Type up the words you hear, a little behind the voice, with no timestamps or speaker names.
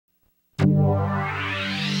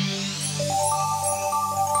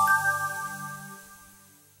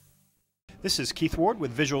This is Keith Ward with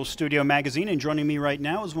Visual Studio Magazine, and joining me right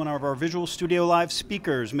now is one of our Visual Studio Live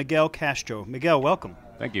speakers, Miguel Castro. Miguel, welcome.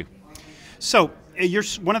 Thank you. So,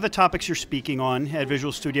 one of the topics you're speaking on at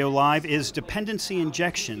Visual Studio Live is dependency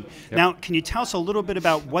injection. Yep. Now, can you tell us a little bit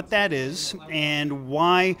about what that is and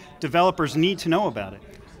why developers need to know about it?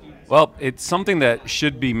 Well, it's something that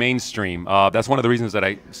should be mainstream. That's one of the reasons that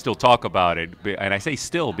I still talk about it. And I say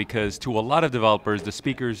still because to a lot of developers, the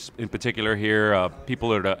speakers in particular here,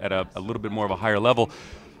 people at a little bit more of a higher level,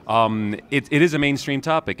 it is a mainstream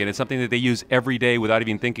topic, and it's something that they use every day without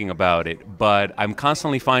even thinking about it. But I'm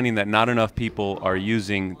constantly finding that not enough people are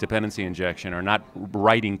using dependency injection or not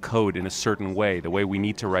writing code in a certain way, the way we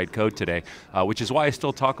need to write code today, which is why I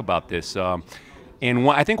still talk about this. And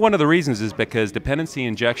I think one of the reasons is because dependency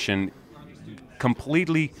injection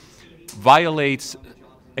completely violates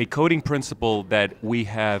a coding principle that we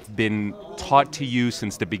have been taught to use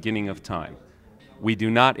since the beginning of time. We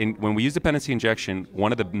do not, when we use dependency injection,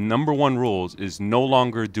 one of the #1 rules is no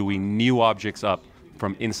longer doing new objects up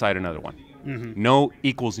from inside another one. Mm-hmm. No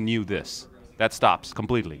equals new this. That stops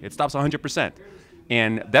completely. It stops 100%.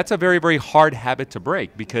 And that's a very, very hard habit to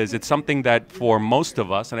break because it's something that for most of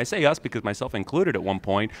us, and I say us because myself included at one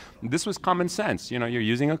point, this was common sense. You know, you're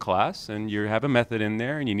using a class and you have a method in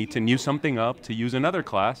there and you need to new something up to use another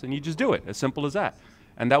class and you just do it, as simple as that.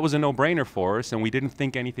 And that was a no-brainer for us and we didn't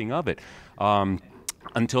think anything of it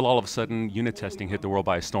until all of a sudden unit testing hit the world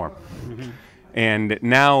by a storm. Mm-hmm. And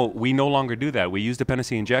now we no longer do that. We use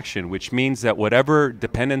dependency injection, which means that whatever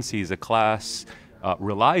dependencies a class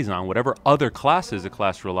relies on, whatever other classes a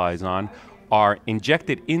class relies on, are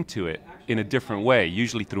injected into it in a different way,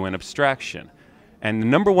 usually through an abstraction. And the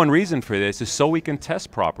 #1 reason for this is so we can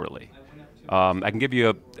test properly. I can give you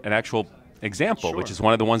an actual example, Sure. which is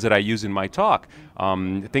one of the ones that I use in my talk.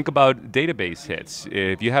 Think about database hits.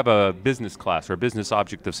 If you have a business class or a business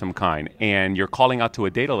object of some kind, and you're calling out to a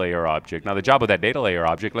data layer object, now the job of that data layer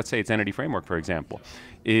object, let's say it's Entity Framework, for example,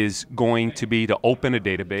 is going to be to open a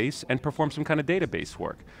database and perform some kind of database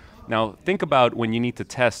work. Now, think about when you need to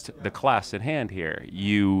test the class at hand here.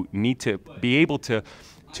 You need to be able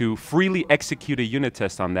to freely execute a unit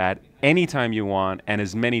test on that anytime you want and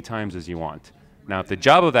as many times as you want. Now, if the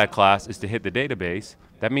job of that class is to hit the database,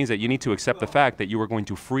 that means that you need to accept the fact that you are going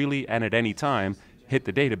to freely and at any time hit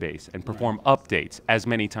the database and perform updates as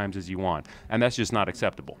many times as you want. And that's just not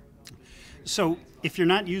acceptable. So, if you're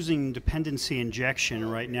not using dependency injection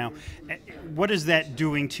right now, what is that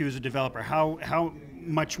doing to you as a developer? How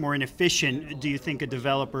much more inefficient do you think a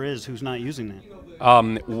developer is who's not using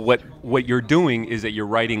that? What you're doing is that you're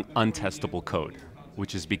writing untestable code,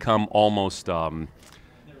 which has become almost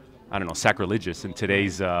I don't know, sacrilegious in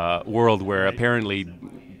today's world where apparently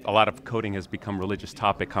a lot of coding has become religious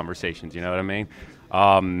topic conversations, you know what I mean?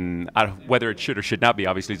 Whether it should or should not be,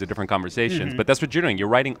 obviously, is a different conversation, mm-hmm. but that's what you're doing. You're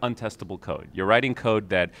writing untestable code. You're writing code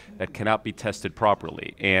that cannot be tested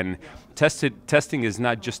properly. And testing is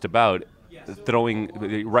not just about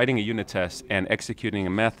writing a unit test and executing a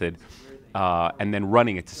method and then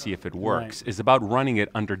running it to see if it works. Right. It's about running it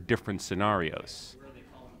under different scenarios.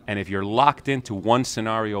 And if you're locked into one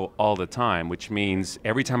scenario all the time, which means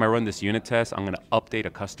every time I run this unit test, I'm going to update a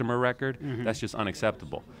customer record, mm-hmm. that's just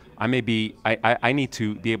unacceptable. I need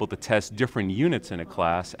to be able to test different units in a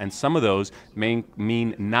class, and some of those may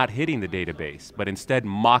mean not hitting the database, but instead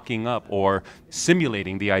mocking up or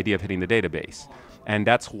simulating the idea of hitting the database. And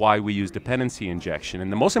that's why we use dependency injection.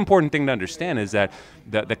 And the most important thing to understand is that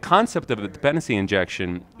the concept of a dependency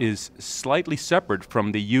injection is slightly separate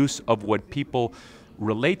from the use of what people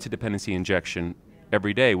relate to dependency injection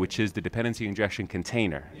every day, which is the dependency injection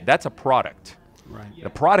container. That's a product. Right. The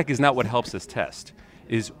product is not what helps us test.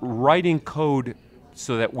 Is writing code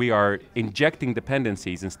so that we are injecting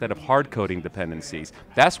dependencies instead of hard coding dependencies.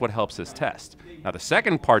 That's what helps us test. Now the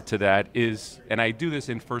second part to that is, and I do this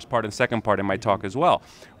in first part and second part in my talk as well,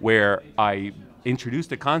 where I introduce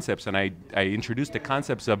the concepts and I introduce the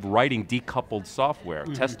concepts of writing decoupled software,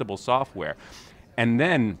 mm-hmm. testable software. And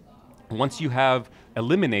then once you have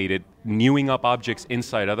eliminated newing up objects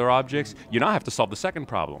inside other objects, you now have to solve the second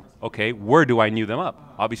problem. Okay, where do I new them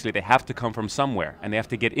up? Obviously, they have to come from somewhere, and they have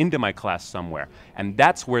to get into my class somewhere. And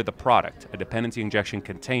that's where the product, a dependency injection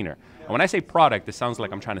container. And when I say product, it sounds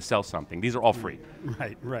like I'm trying to sell something. These are all free.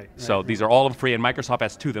 Right. So these are all free, and Microsoft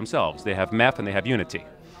has two themselves. They have MEF and they have Unity.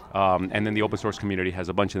 And then the open source community has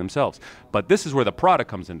a bunch of themselves. But this is where the product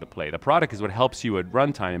comes into play. The product is what helps you at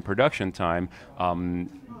runtime and production time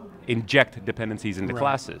inject dependencies into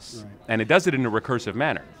classes. Right. And it does it in a recursive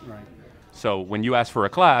manner. Right. So when you ask for a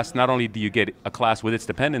class, not only do you get a class with its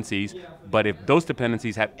dependencies, but if those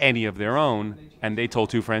dependencies have any of their own, and they told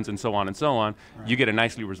two friends and so on, you get a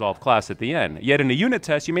nicely resolved class at the end. Yet in a unit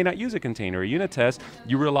test, you may not use a container. A unit test,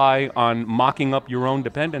 you rely on mocking up your own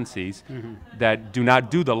dependencies that do not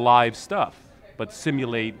do the live stuff, but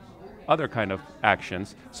simulate other kind of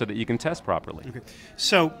actions so that you can test properly. Okay.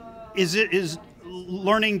 So is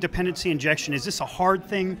learning dependency injection, is this a hard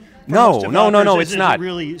thing for most developers? No, it's not.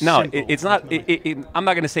 Really no, simple, it's not. I'm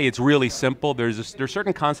not going to say it's really simple. There's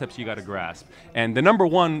certain concepts you got to grasp. And the number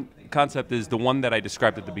one concept is the one that I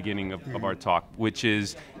described at the beginning of our talk, which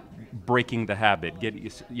is breaking the habit.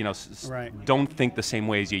 Don't think the same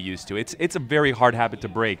way as you used to. It's a very hard habit to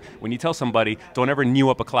break. When you tell somebody, don't ever new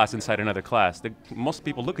up a class inside another class, most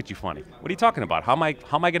people look at you funny. What are you talking about? How am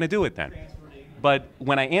I going to do it then? But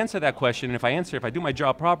when I answer that question, if I do my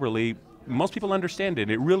job properly, most people understand it.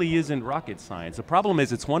 It really isn't rocket science. The problem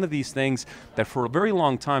is it's one of these things that for a very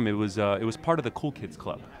long time it was part of the cool kids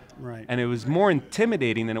club. Right. And it was more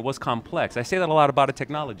intimidating than it was complex. I say that a lot about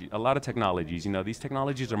a lot of technologies. These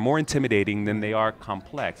technologies are more intimidating than they are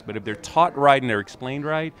complex. But if they're taught right and they're explained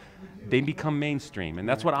right, they become mainstream. And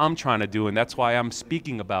that's what I'm trying to do, and that's why I'm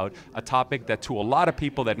speaking about a topic that to a lot of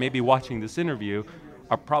people that may be watching this interview,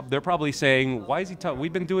 they're probably saying, why is he talking?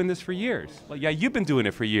 We've been doing this for years. Well, yeah, you've been doing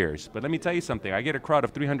it for years. But let me tell you something. I get a crowd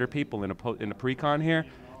of 300 people in a pre-con here,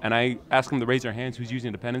 and I ask them to raise their hands who's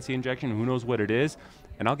using dependency injection, who knows what it is,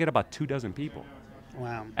 and I'll get about 24 people.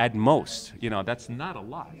 Wow. At most. That's not a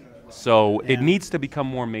lot. So it needs to become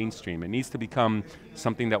more mainstream. It needs to become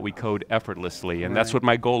something that we code effortlessly, and that's what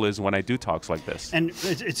my goal is when I do talks like this. And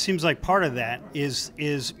it seems like part of that is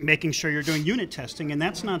making sure you're doing unit testing, and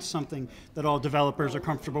that's not something that all developers are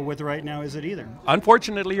comfortable with right now, is it either?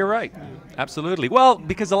 Unfortunately, you're right. Absolutely. Well,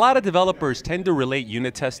 because a lot of developers tend to relate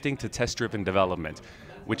unit testing to test-driven development,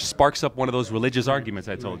 which sparks up one of those religious arguments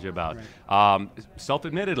I told you about.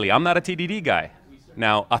 Self-admittedly, I'm not a TDD guy.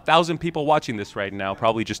 Now, 1,000 people watching this right now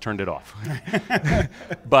probably just turned it off.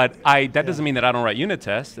 But that doesn't mean that I don't write unit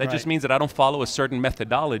tests. That just means that I don't follow a certain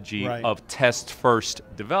methodology of test-first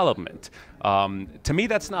development. To me,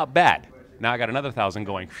 that's not bad. Now I got another 1,000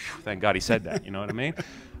 going, thank God he said that, you know what I mean?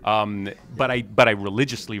 But I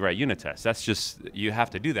religiously write unit tests. That's just, you have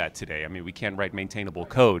to do that today. I mean, we can't write maintainable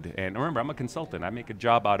code. And remember, I'm a consultant. I make a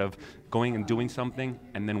job out of going and doing something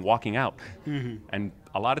and then walking out. And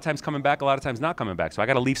a lot of times coming back, a lot of times not coming back. So I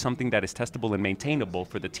got to leave something that is testable and maintainable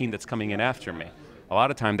for the team that's coming in after me. A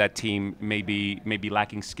lot of time that team may be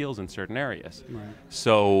lacking skills in certain areas. Right.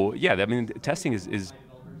 So yeah, I mean, testing is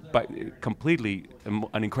completely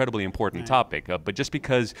an incredibly important topic. But just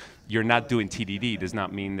because you're not doing TDD does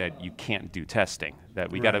not mean that you can't do testing.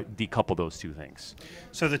 That we got to decouple those two things.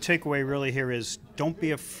 So the takeaway really here is don't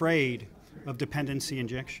be afraid of dependency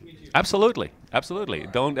injection. Absolutely, absolutely.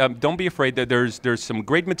 Don't be afraid. That there's some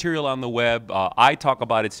great material on the web. I talk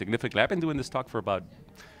about it significantly. I've been doing this talk for about,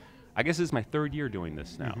 I guess this is my 3rd year doing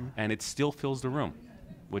this now, and it still fills the room,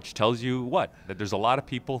 which tells you what? That there's a lot of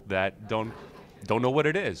people that don't know what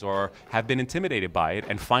it is or have been intimidated by it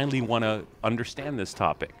and finally want to understand this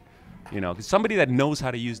topic. Because somebody that knows how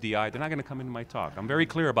to use DI, they're not going to come into my talk. I'm very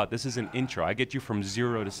clear about this is an intro. I get you from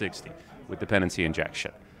 0 to 60 with dependency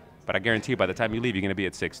injection. But I guarantee you by the time you leave, you're going to be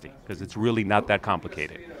at 60 because it's really not that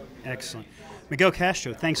complicated. Excellent. Miguel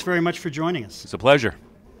Castro, thanks very much for joining us. It's a pleasure.